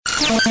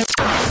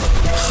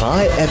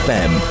Chai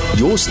FM,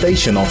 your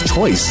station of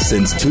choice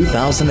since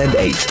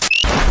 2008.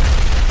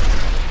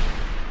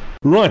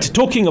 Right,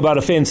 talking about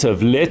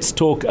offensive, let's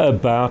talk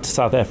about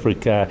South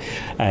Africa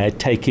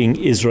taking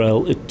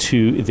Israel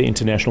to the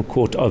International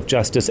Court of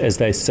Justice, as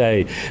they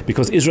say,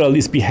 because Israel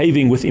is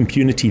behaving with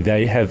impunity.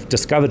 They have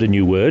discovered a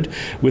new word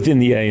within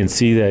the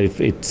ANC.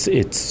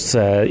 Its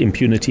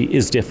impunity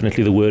is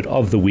definitely the word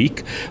of the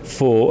week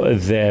for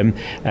them.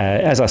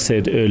 As I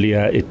said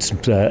earlier, it's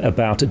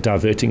about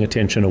diverting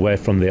attention away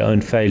from their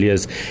own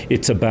failures.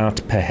 It's about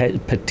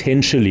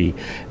potentially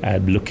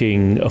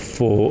looking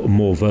for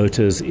more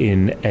voters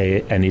in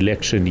an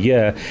election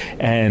year,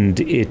 and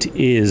it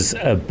is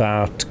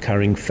about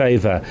currying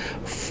favor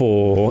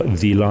for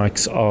the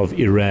likes of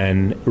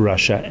Iran,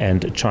 Russia,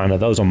 and China.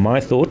 Those are my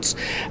thoughts.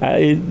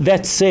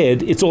 That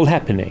said, it's all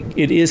happening.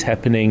 It is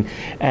happening.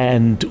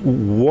 And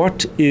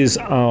what is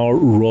our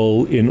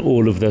role in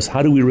all of this?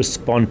 How do we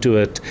respond to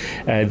it?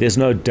 There's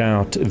no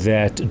doubt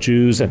that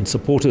Jews and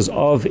supporters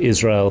of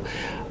Israel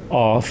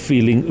are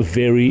feeling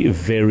very,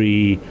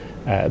 very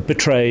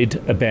betrayed,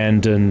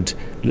 abandoned,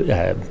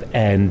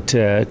 and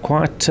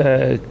quite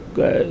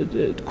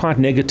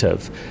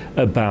negative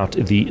about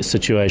the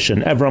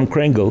situation. Avrom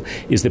Krengel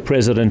is the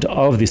president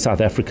of the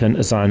South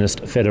African Zionist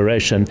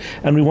Federation,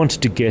 and we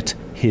wanted to get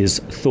his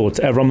thoughts.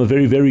 Avrom, a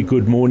very, very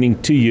good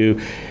morning to you.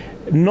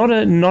 Not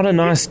a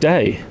nice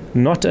day.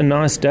 Not a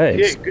nice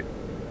day.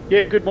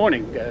 Good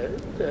morning.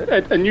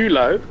 A new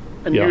low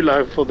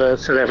for the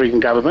South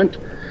African government.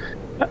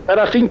 But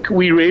I think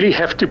we really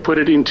have to put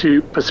it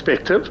into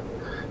perspective.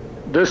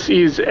 This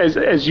is,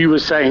 as you were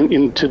saying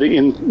in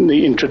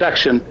the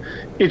introduction,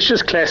 it's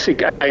just classic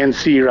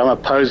ANC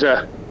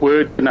Ramaphosa,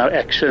 word, no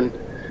action,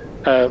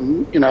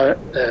 an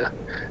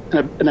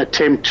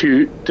attempt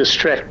to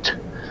distract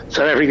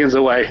South Africans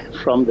away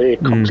from their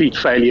complete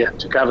failure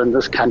to govern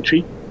this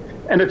country.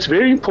 And it's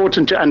very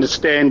important to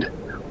understand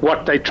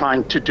what they're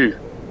trying to do.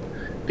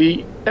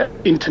 The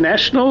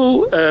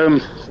international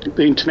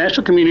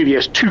community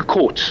has two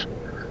courts.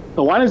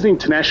 The one is the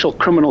International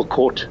Criminal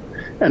Court,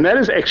 and that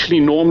is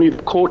actually normally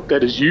the court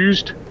that is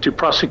used to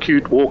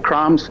prosecute war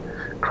crimes,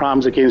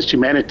 crimes against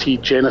humanity,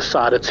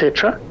 genocide,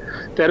 etc.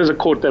 That is a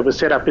court that was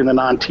set up in the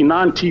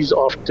 1990s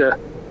after,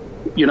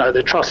 the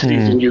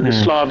atrocities in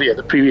Yugoslavia,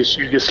 the previous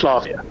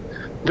Yugoslavia.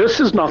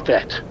 This is not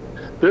that.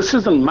 This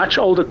is a much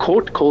older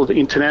court called the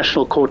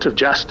International Court of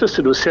Justice.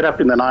 It was set up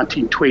in the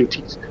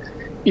 1920s.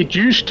 It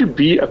used to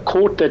be a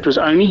court that was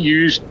only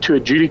used to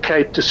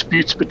adjudicate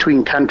disputes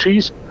between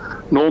countries,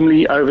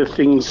 normally over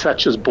things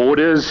such as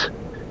borders,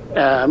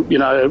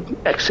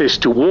 access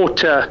to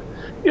water,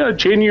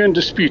 genuine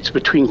disputes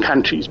between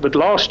countries. But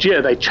last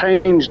year they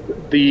changed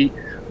the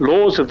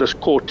laws of this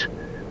court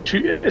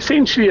to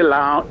essentially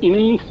allow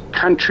any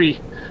country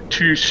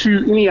to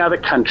sue any other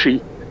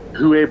country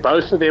where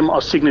both of them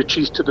are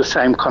signatories to the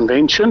same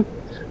convention.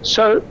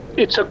 So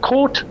it's a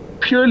court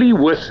purely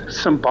with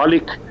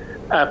symbolic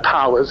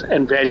powers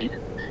and value.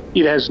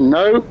 It has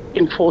no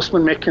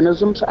enforcement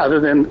mechanisms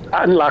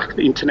unlike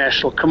the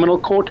International Criminal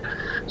Court.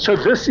 So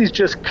this is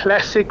just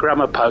classic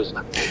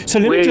Ramaphosa,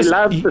 where he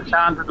loves the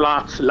sound of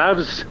lights,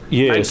 loves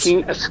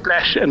making a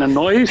splash and a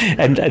noise.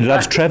 And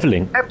loves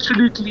traveling.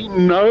 Absolutely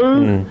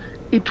no.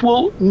 It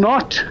will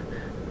not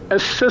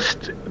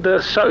assist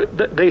their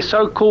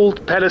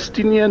so-called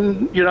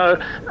Palestinian,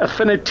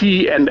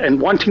 affinity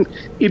and wanting.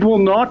 It will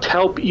not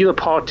help either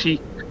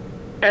party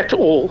at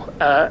all,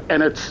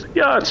 and it's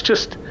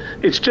just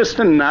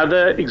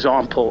another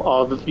example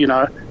of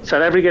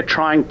South Africa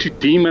trying to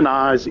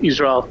demonize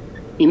Israel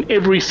in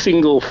every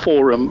single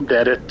forum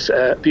that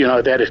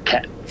it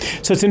can.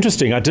 So it's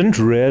interesting. I didn't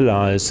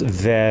realize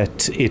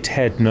that it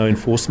had no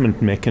enforcement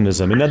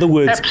mechanism. In other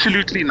words,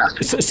 absolutely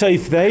nothing. So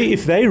if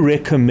they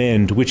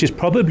recommend, which is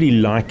probably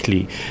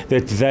likely,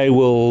 that they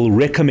will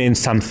recommend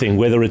something,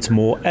 whether it's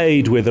more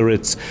aid, whether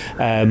it's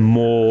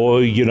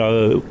more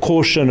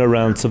caution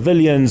around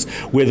civilians,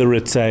 whether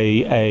it's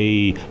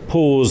a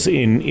pause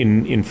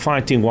in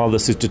fighting while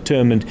this is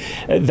determined,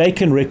 they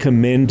can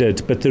recommend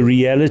it. But the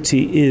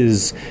reality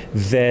is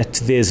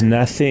that there's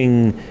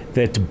nothing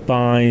that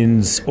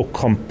binds or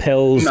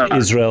compels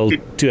Israel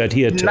to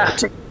adhere to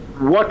nothing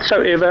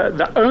whatsoever.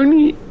 The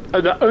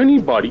only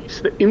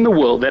bodies in the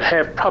world that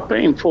have proper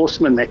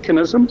enforcement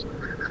mechanisms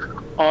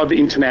are the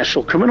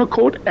International Criminal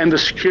Court and the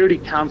Security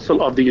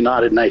Council of the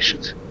United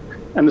Nations.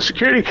 And the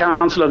Security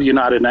Council of the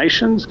United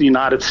Nations, the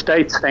United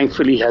States,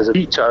 thankfully, has a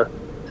veto,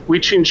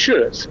 which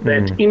ensures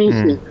that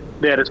anything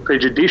that is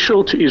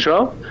prejudicial to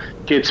Israel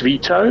gets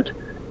vetoed.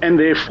 And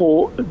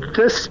therefore,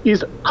 this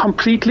is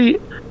completely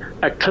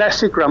a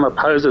classic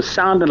Ramaphosa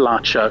sound and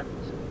light show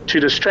to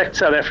distract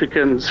South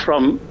Africans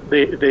from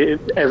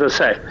as I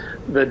say,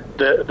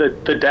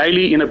 the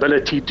daily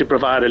inability to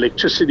provide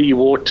electricity,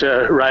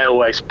 water,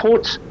 railways,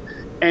 ports,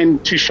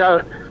 and to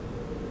show.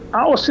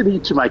 I also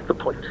need to make the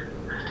point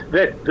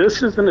that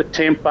this is an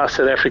attempt by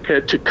South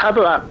Africa to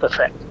cover up the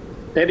fact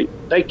that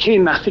they care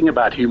nothing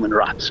about human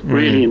rights,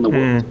 really, in the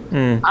world.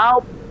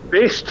 Our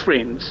best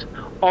friends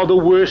are the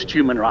worst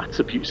human rights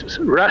abusers: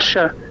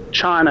 Russia,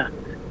 China,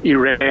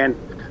 Iran.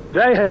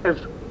 They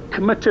have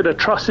committed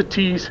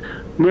atrocities,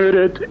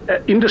 murdered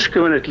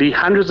indiscriminately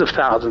hundreds of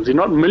thousands, if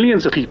not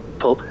millions of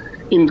people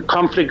in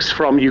conflicts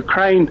from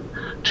Ukraine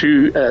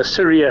to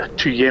Syria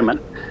to Yemen.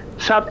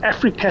 South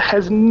Africa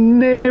has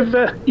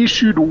never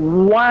issued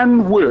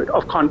one word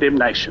of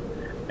condemnation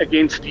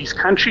against these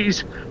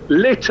countries,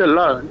 let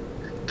alone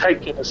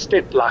taking a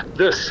step like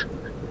this,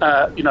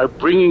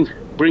 bringing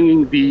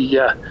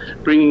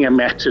a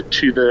matter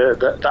to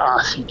the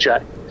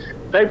ICJ.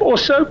 They've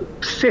also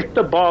set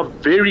the bar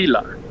very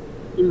low,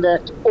 in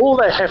that all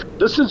they have,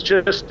 this is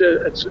just,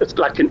 it's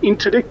like an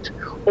interdict,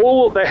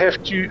 all they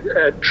have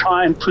to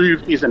try and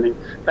prove is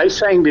they're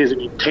saying there's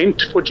an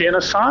intent for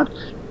genocide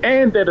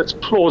and that it's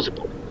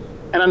plausible.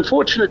 And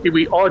unfortunately,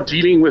 we are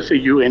dealing with a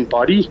UN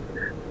body,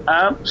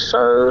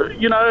 so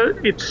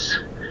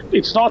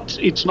it's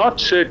not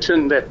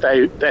certain that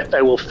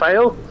they will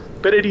fail,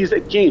 but it is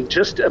again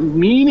just a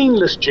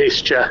meaningless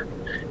gesture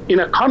in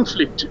a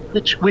conflict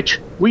which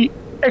we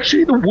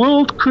actually the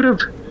world could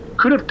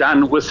have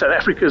done with South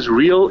Africa's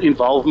real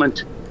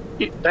involvement.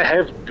 They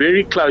have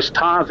very close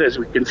ties, as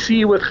we can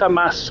see, with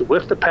Hamas,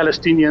 with the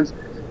Palestinians.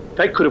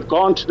 They could have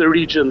gone to the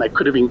region, they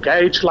could have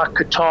engaged like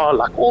Qatar,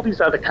 like all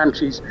these other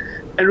countries,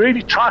 and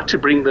really tried to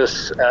bring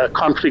this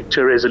conflict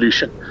to a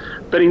resolution.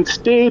 But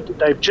instead,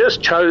 they've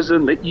just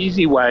chosen the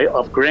easy way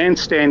of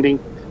grandstanding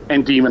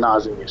and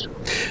demonizing Israel.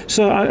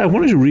 So I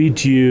wanted to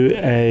read you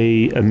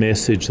a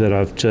message that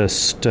I've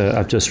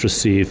just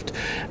received,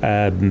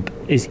 and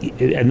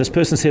this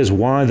person says,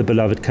 "Why the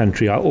beloved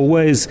country? I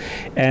always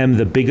am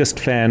the biggest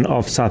fan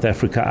of South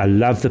Africa. I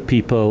love the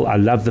people, I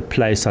love the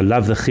place, I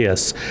love the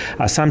chias.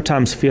 I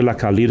sometimes feel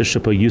like our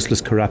leadership are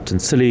useless, corrupt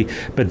and silly,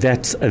 but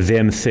that's a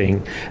them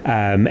thing,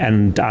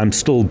 and I'm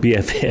still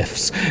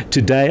BFFs.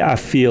 Today I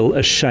feel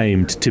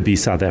ashamed to be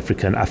South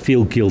African. I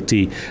feel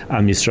guilty.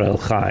 I'm Israel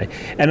Chai."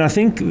 And I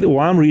think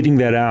why I'm reading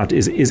that out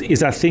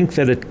is I think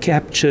that it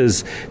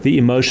captures the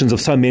emotions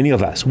of so many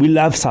of us. We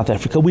love South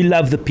Africa. We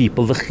love the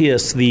people, the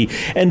chias,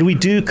 and we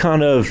do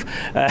kind of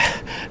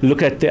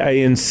look at the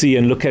ANC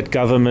and look at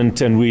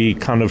government and we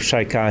kind of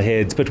shake our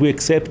heads, but we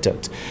accept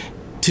it.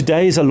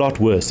 Today is a lot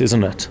worse,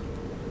 isn't it?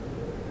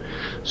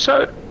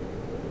 So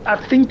I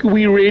think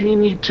we really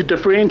need to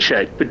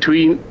differentiate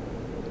between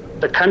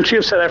the country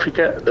of South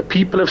Africa, the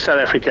people of South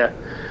Africa,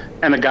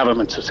 and the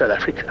governments of South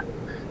Africa.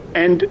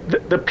 And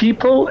the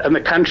people and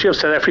the country of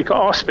South Africa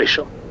are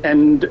special.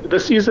 And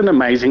this is an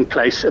amazing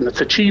place, and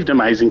it's achieved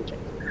amazing things.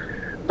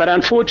 But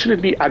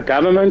unfortunately, our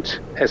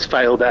government has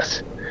failed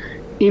us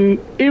in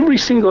every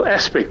single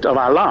aspect of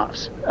our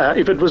lives.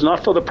 If it was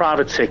not for the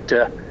private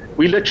sector,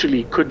 we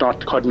literally could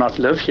not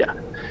live here.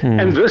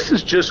 And this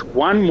is just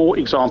one more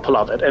example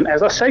of it. And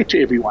as I say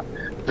to everyone,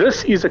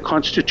 this is a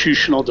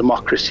constitutional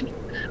democracy.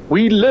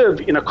 We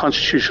live in a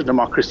constitutional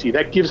democracy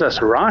that gives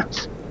us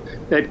rights.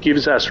 That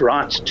gives us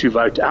rights to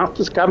vote out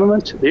this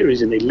government. There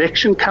is an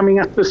election coming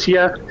up this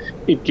year.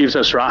 It gives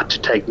us right to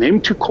take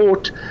them to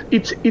court.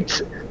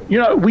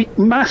 We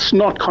must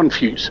not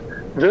confuse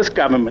this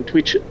government,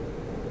 which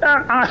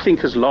I think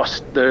has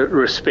lost the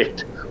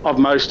respect of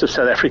most of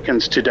South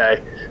Africans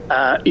today.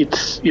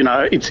 It's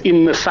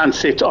in the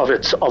sunset of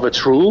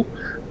its rule,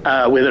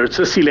 whether it's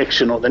this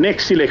election or the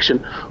next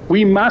election.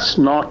 We must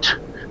not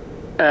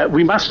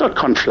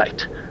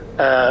conflate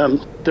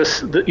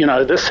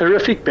this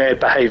horrific bad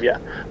behavior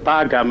by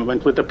our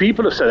government with the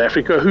people of South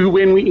Africa, who,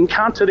 when we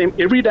encounter them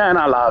every day in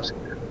our lives,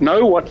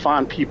 know what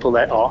fine people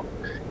they are.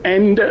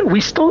 And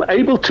we're still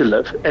able to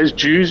live as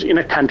Jews in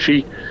a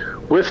country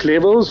with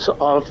levels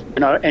of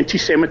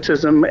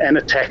anti-Semitism and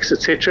attacks,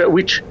 etc.,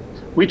 which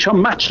are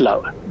much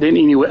lower than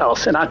anywhere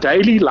else. And our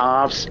daily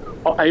lives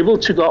are able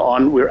to go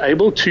on. We're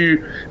able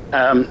to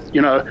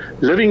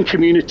live in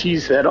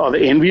communities that are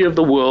the envy of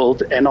the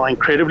world and are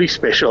incredibly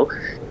special.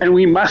 And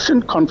we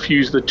mustn't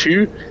confuse the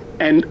two.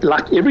 And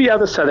like every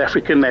other South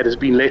African that has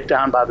been let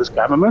down by this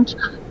government,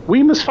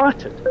 we must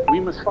fight it. We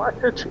must fight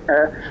it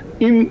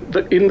in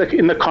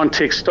the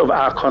context of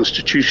our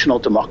constitutional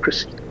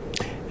democracy.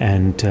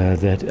 And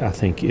that, I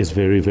think, is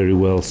very, very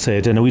well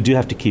said. And we do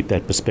have to keep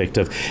that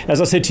perspective.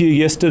 As I said to you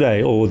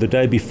yesterday or the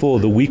day before,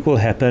 the week will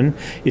happen.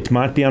 It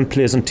might be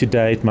unpleasant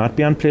today. It might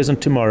be unpleasant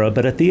tomorrow.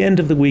 But at the end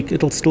of the week,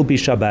 it'll still be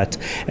Shabbat.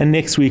 And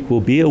next week will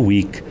be a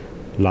week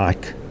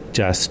like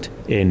just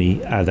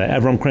any other.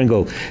 Avrom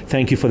Krengel,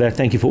 thank you for that.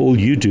 Thank you for all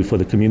you do for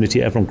the community.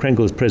 Avrom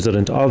Krengel is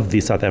president of the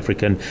South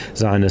African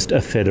Zionist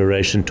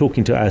Federation,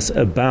 talking to us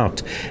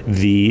about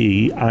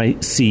the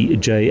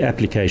ICJ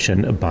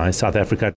application by South Africa.